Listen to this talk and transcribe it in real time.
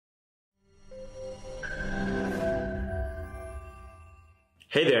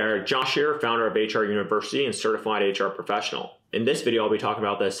Hey there, Josh here, founder of HR University and certified HR professional. In this video, I'll be talking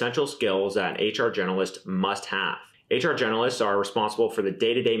about the essential skills that an HR generalist must have. HR generalists are responsible for the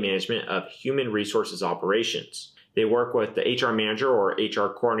day-to-day management of human resources operations. They work with the HR manager or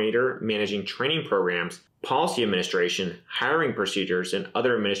HR coordinator managing training programs, policy administration, hiring procedures, and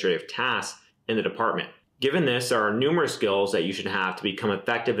other administrative tasks in the department. Given this, there are numerous skills that you should have to become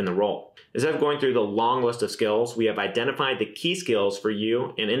effective in the role. Instead of going through the long list of skills, we have identified the key skills for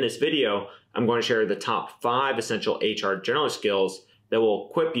you, and in this video, I'm going to share the top 5 essential HR generalist skills that will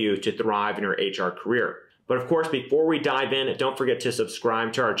equip you to thrive in your HR career. But of course, before we dive in, don't forget to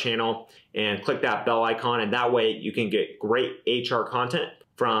subscribe to our channel and click that bell icon, and that way you can get great HR content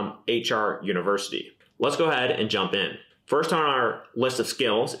from HR University. Let's go ahead and jump in. First on our list of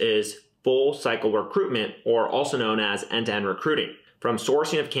skills is full cycle recruitment, or also known as end-to-end recruiting. From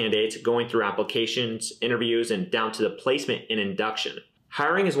sourcing of candidates, going through applications, interviews, and down to the placement and induction.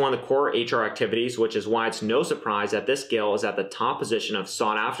 Hiring is one of the core HR activities, which is why it's no surprise that this skill is at the top position of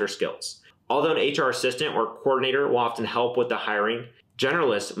sought-after skills. Although an HR assistant or coordinator will often help with the hiring,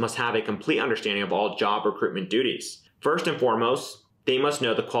 generalists must have a complete understanding of all job recruitment duties. First and foremost, they must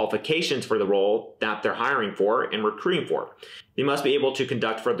know the qualifications for the role that they're hiring for and recruiting for. They must be able to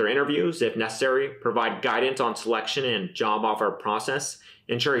conduct further interviews if necessary, provide guidance on selection and job offer process,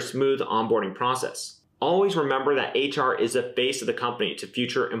 ensure a smooth onboarding process. Always remember that HR is the face of the company to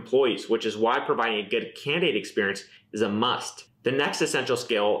future employees, which is why providing a good candidate experience is a must. The next essential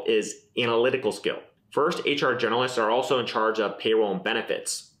skill is analytical skill. First, HR generalists are also in charge of payroll and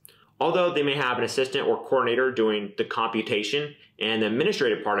benefits. Although they may have an assistant or coordinator doing the computation and the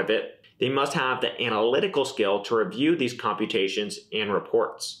administrative part of it, they must have the analytical skill to review these computations and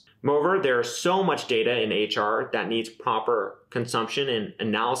reports. Moreover, there is so much data in HR that needs proper consumption and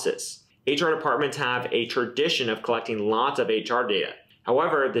analysis. HR departments have a tradition of collecting lots of HR data.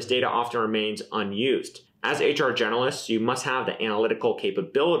 However, this data often remains unused. As HR generalists, you must have the analytical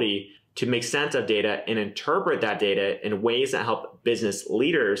capability to make sense of data and interpret that data in ways that help business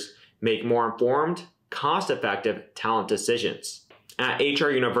leaders make more informed, cost-effective talent decisions. At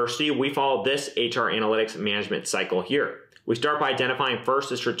HR University, we follow this HR analytics management cycle here. We start by identifying first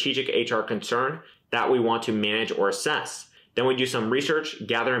the strategic HR concern that we want to manage or assess. Then we do some research,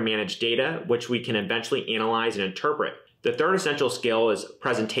 gather and manage data, which we can eventually analyze and interpret. The third essential skill is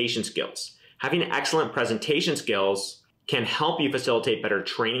presentation skills. Having excellent presentation skills can help you facilitate better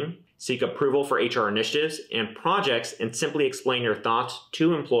training, seek approval for HR initiatives and projects, and simply explain your thoughts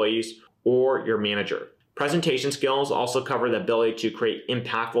to employees or your manager. Presentation skills also cover the ability to create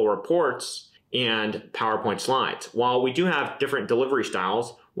impactful reports and PowerPoint slides. While we do have different delivery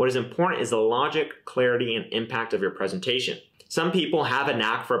styles, what is important is the logic, clarity, and impact of your presentation. Some people have a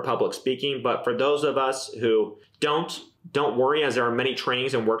knack for public speaking, but for those of us who don't worry, as there are many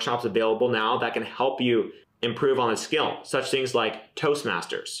trainings and workshops available now that can help you improve on the skill, such things like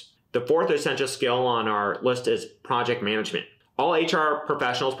Toastmasters. The fourth essential skill on our list is project management. All HR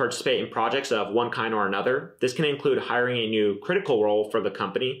professionals participate in projects of one kind or another. This can include hiring a new critical role for the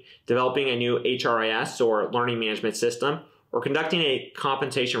company, developing a new HRIS or learning management system, or conducting a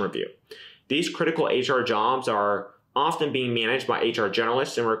compensation review. These critical HR jobs are often being managed by HR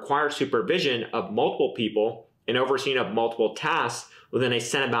generalists and require supervision of multiple people and overseeing of multiple tasks within a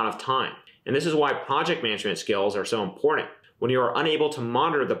set amount of time. And this is why project management skills are so important. When you are unable to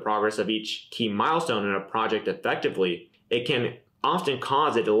monitor the progress of each key milestone in a project effectively, it can often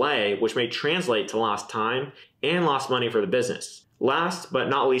cause a delay, which may translate to lost time and lost money for the business. Last but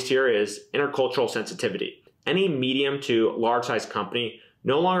not least here is intercultural sensitivity. Any medium to large size company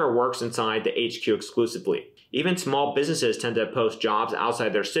no longer works inside the HQ exclusively. Even small businesses tend to post jobs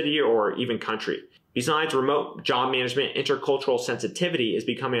outside their city or even country. Besides remote job management, intercultural sensitivity is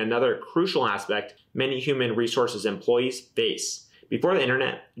becoming another crucial aspect many human resources employees face. Before the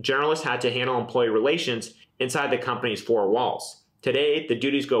internet, generalists had to handle employee relations inside the company's 4 walls. Today, the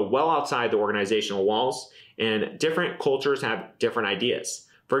duties go well outside the organizational walls, and different cultures have different ideas.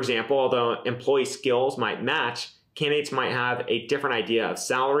 For example, although employee skills might match, candidates might have a different idea of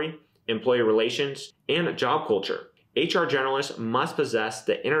salary, employee relations, and job culture. HR generalists must possess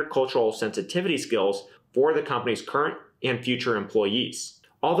the intercultural sensitivity skills for the company's current and future employees.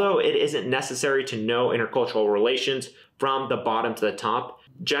 Although it isn't necessary to know intercultural relations from the bottom to the top,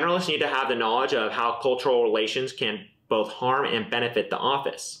 generalists need to have the knowledge of how cultural relations can both harm and benefit the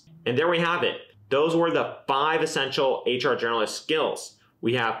office. And there we have it. Those were the 5 essential HR generalist skills.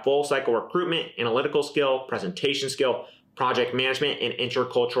 We have full cycle recruitment, analytical skill, presentation skill, project management, and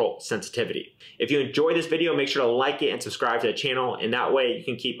intercultural sensitivity. If you enjoyed this video, make sure to like it and subscribe to the channel, and that way you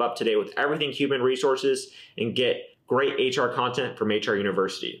can keep up to date with everything human resources and get great HR content from HR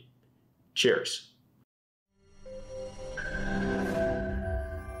University. Cheers.